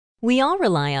We all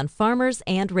rely on farmers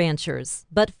and ranchers,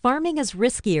 but farming is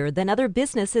riskier than other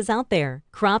businesses out there.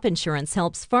 Crop insurance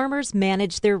helps farmers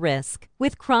manage their risk.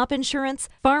 With crop insurance,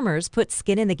 farmers put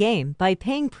skin in the game by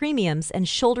paying premiums and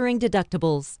shouldering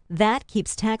deductibles. That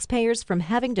keeps taxpayers from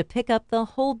having to pick up the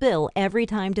whole bill every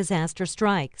time disaster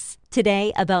strikes.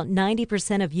 Today, about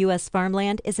 90% of U.S.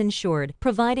 farmland is insured,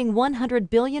 providing $100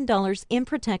 billion in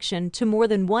protection to more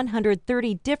than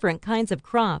 130 different kinds of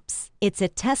crops. It's a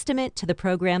testament to the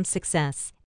program's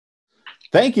success.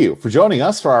 Thank you for joining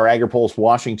us for our Agri-Pulse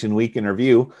Washington Week in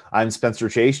Review. I'm Spencer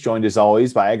Chase, joined as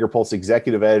always by Agri-Pulse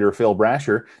Executive Editor Phil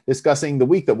Brasher, discussing the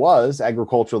week that was,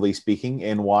 agriculturally speaking,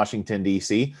 in Washington,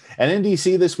 D.C. And in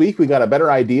D.C. this week, we got a better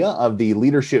idea of the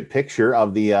leadership picture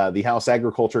of the House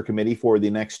Agriculture Committee for the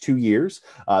next 2 years.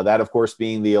 That, of course,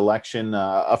 being the election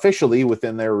officially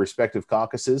within their respective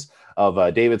caucuses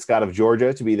of David Scott of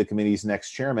Georgia to be the committee's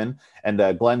next chairman,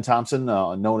 and Glenn Thompson,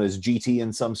 known as GT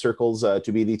in some circles,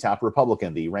 to be the top Republican,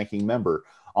 the ranking member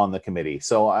on the committee.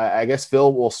 So I guess,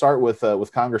 Phil, we'll start with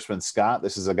Congressman Scott.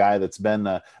 This is a guy that's been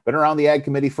around the Ag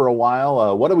Committee for a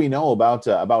while. What do we know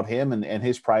about him and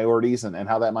his priorities and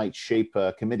how that might shape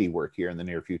committee work here in the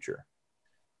near future?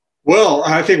 Well,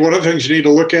 I think one of the things you need to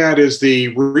look at is the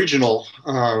regional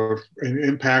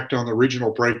impact on the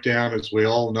regional breakdown. As we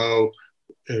all know,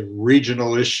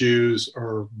 regional issues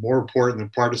are more important than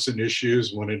partisan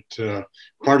issues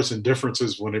partisan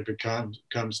differences when it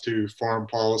comes to farm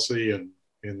policy and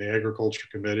in the agriculture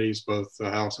committees, both the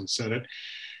House and Senate.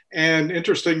 And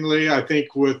interestingly, I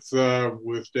think with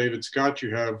David Scott,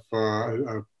 you have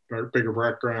a bigger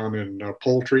background in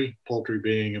poultry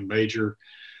being a major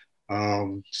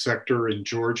sector in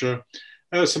Georgia.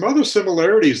 Some other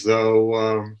similarities,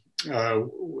 though.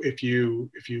 If you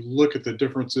look at the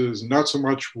differences, not so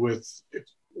much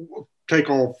take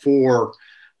all four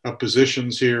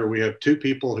positions here. We have two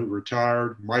people who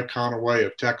retired: Mike Conaway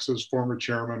of Texas, former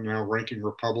chairman, now ranking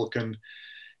Republican,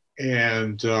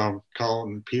 and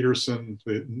Colin Peterson,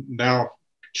 the now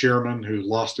chairman, who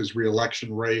lost his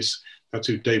reelection race. That's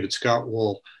who David Scott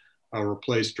will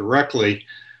replace directly.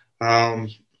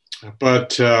 But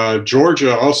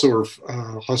Georgia also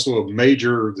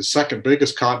the second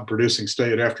biggest cotton producing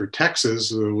state after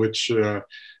Texas, which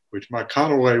Mike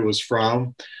Conaway was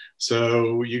from.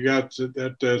 So you got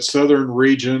that southern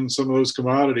region, some of those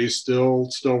commodities still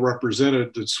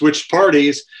represented. It switched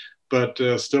parties, but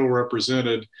still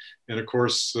represented. And of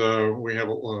course, we have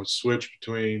a switch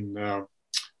between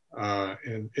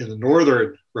in the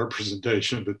northern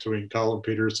representation between Colin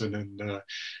Peterson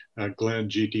and Glenn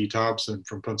G.T. Thompson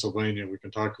from Pennsylvania. We can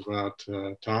talk about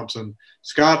Thompson.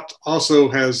 Scott also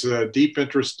has a deep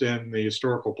interest in the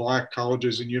historical Black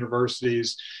colleges and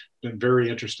universities, been very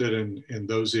interested in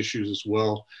those issues as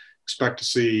well. Expect to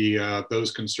see those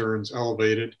concerns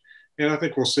elevated. And I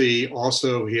think we'll see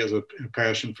also he has a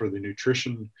passion for the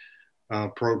nutrition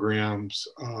programs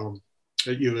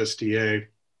at USDA.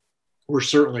 We're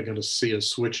certainly going to see a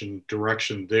switch in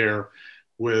direction there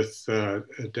with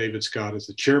David Scott as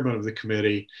the chairman of the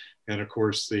committee, and of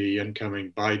course the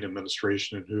incoming Biden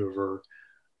administration and whoever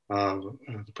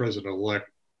the president-elect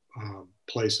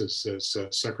places as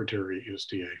secretary at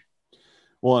USDA.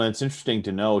 Well, and it's interesting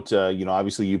to note,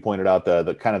 obviously you pointed out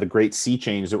the kind of the great sea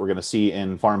change that we're going to see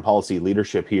in foreign policy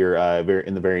leadership here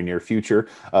in the very near future.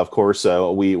 Of course,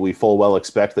 we full well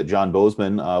expect that John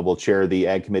Bozeman will chair the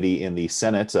Ag Committee in the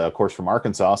Senate, of course, from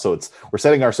Arkansas. So we're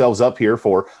setting ourselves up here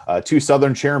for two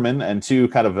Southern chairmen and two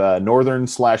kind of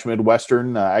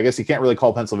Northern/Midwestern. I guess you can't really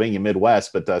call Pennsylvania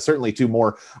Midwest, but certainly two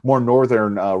more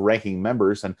Northern ranking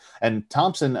members. And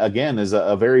Thompson, again, is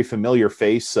a very familiar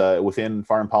face within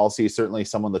foreign policy, certainly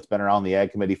someone that's been around the Ag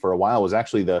Committee for a while, was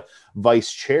actually the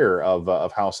vice chair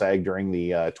of House Ag during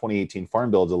the 2018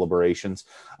 Farm Bill deliberations.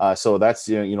 So that's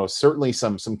certainly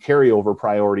some carryover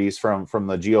priorities from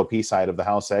the GOP side of the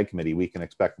House Ag Committee we can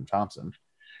expect from Thompson.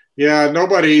 Yeah,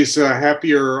 nobody's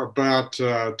happier about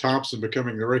Thompson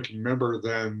becoming the ranking member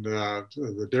than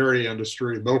the dairy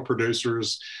industry, milk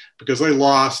producers, because they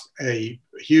lost a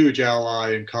huge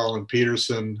ally in Colin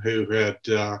Peterson, who had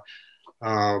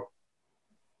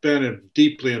been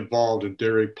deeply involved in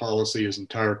dairy policy his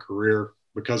entire career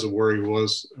because of where he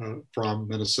was from,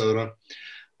 Minnesota.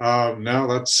 Now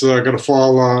that's going to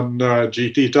fall on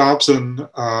G.T. Thompson,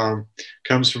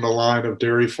 comes from a line of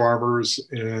dairy farmers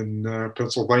in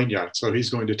Pennsylvania. So he's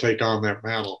going to take on that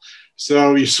mantle.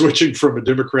 So he's switching from a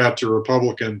Democrat to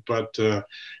Republican, but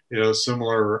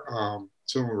similar,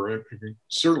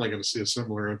 certainly going to see a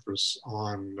similar emphasis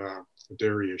on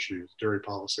dairy issues, dairy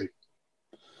policy.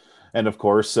 And of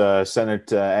course,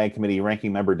 Senate Ag Committee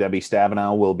Ranking Member Debbie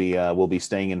Stabenow will be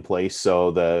staying in place.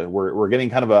 So we're getting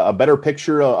kind of a better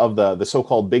picture of the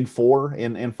so-called Big Four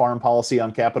in farm policy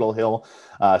on Capitol Hill.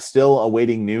 Still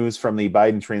awaiting news from the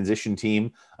Biden transition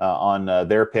team on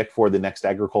their pick for the next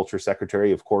agriculture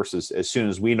secretary. Of course, as soon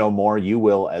as we know more, you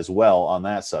will as well on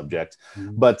that subject.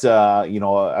 Mm-hmm. But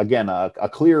again, a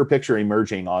clearer picture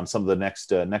emerging on some of the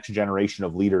next generation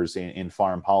of leaders in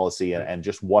farm policy and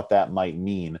just what that might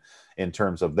mean in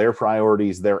terms of their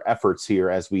priorities, their efforts here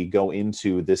as we go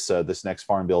into this next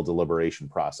Farm Bill deliberation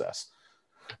process.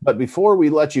 But before we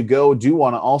let you go, do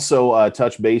want to also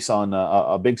touch base on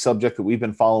a big subject that we've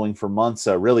been following for months,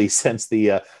 really since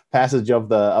the passage of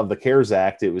the CARES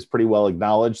Act. It was pretty well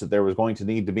acknowledged that there was going to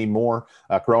need to be more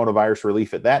coronavirus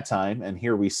relief at that time. And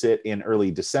here we sit in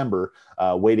early December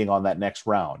waiting on that next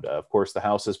round. Of course, the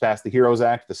House has passed the HEROES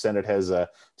Act. The Senate has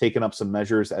taken up some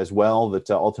measures as well that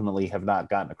ultimately have not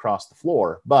gotten across the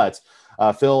floor. But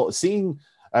Phil, seeing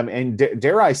and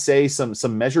dare I say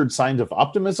some measured signs of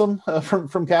optimism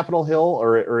from Capitol Hill,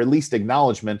 or at least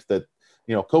acknowledgement that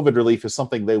COVID relief is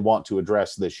something they want to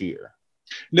address this year.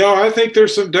 No, I think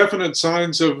there's some definite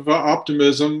signs of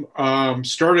optimism.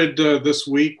 Started this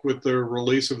week with the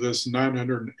release of this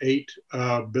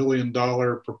 $908 billion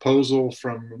proposal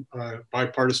from a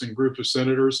bipartisan group of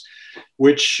senators,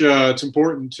 which it's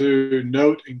important to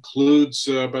note includes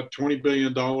about $20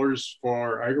 billion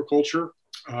for agriculture.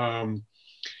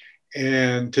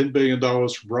 And $10 billion for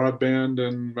broadband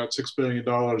and about $6 billion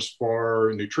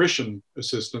for nutrition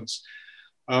assistance.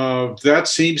 That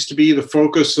seems to be the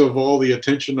focus of all the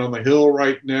attention on the Hill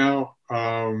right now.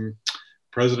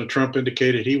 President Trump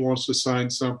indicated he wants to sign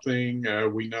something.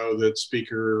 We know that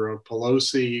Speaker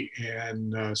Pelosi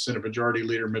and Senate Majority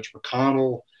Leader Mitch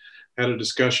McConnell had a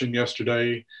discussion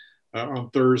yesterday on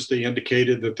Thursday,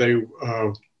 indicated that they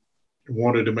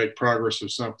wanted to make progress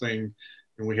with something.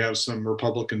 And we have some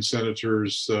Republican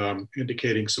senators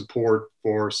indicating support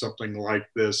for something like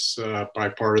this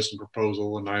bipartisan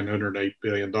proposal of $908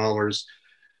 billion.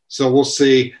 So we'll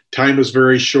see. Time is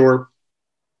very short.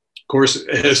 Of course,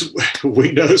 as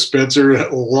we know, Spencer,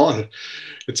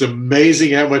 it's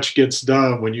amazing how much gets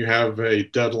done when you have a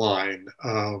deadline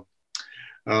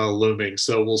looming.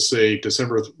 So we'll see.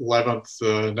 December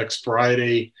 11th, next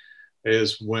Friday,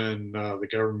 is when the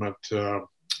government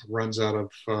runs out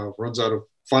of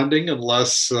funding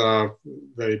unless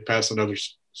they pass another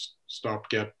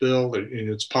stopgap bill. And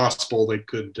it's possible they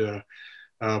could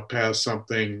pass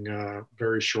something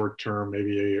very short term,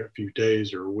 maybe a few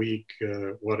days or a week,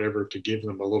 whatever, to give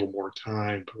them a little more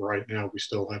time. But right now we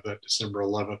still have that December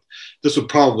 11th. This would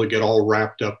probably get all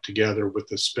wrapped up together with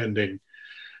the spending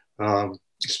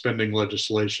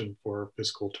legislation for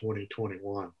fiscal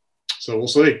 2021. So we'll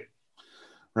see.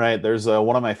 Right. There's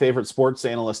one of my favorite sports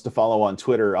analysts to follow on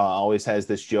Twitter. Always has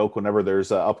this joke whenever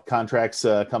there's up contracts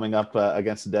coming up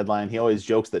against the deadline. He always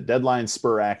jokes that deadlines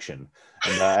spur action.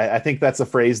 And I think that's a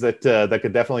phrase that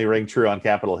could definitely ring true on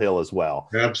Capitol Hill as well.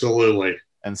 Absolutely.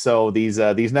 And so these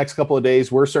next couple of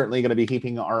days, we're certainly going to be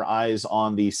keeping our eyes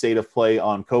on the state of play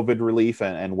on COVID relief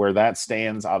and where that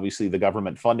stands. Obviously, the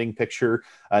government funding picture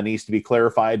needs to be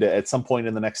clarified at some point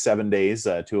in the next 7 days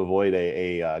to avoid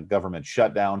a government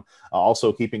shutdown.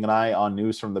 Also keeping an eye on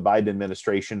news from the Biden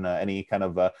administration, any kind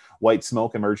of white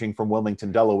smoke emerging from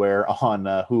Wilmington, Delaware,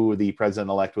 on who the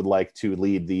president-elect would like to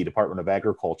lead the Department of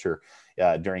Agriculture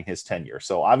during his tenure.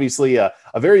 So obviously a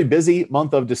very busy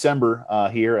month of December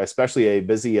here, especially a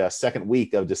busy second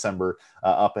week of December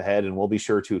up ahead. And we'll be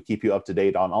sure to keep you up to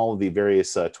date on all of the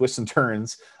various twists and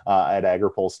turns at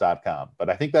Agri-Pulse.com. But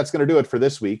I think that's going to do it for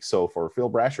this week. So for Phil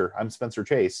Brasher, I'm Spencer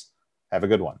Chase. Have a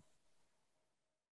good one.